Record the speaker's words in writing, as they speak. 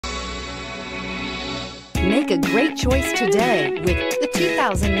Make a great choice today with the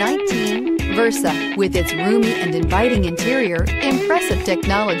 2019 Versa. With its roomy and inviting interior, impressive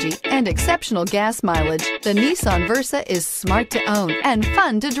technology, and exceptional gas mileage, the Nissan Versa is smart to own and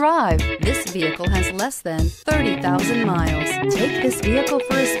fun to drive. This vehicle has less than 30,000 miles. Take this vehicle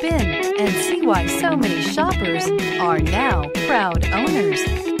for a spin and see why so many shoppers are now proud owners.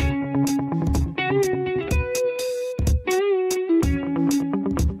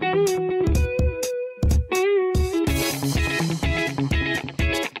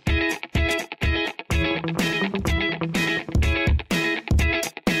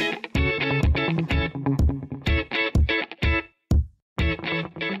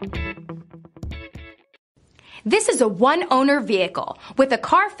 This is a one-owner vehicle with a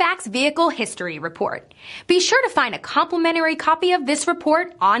Carfax Vehicle History Report. Be sure to find a complimentary copy of this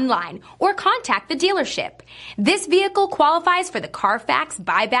report online or contact the dealership. This vehicle qualifies for the Carfax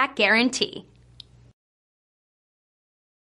Buyback Guarantee.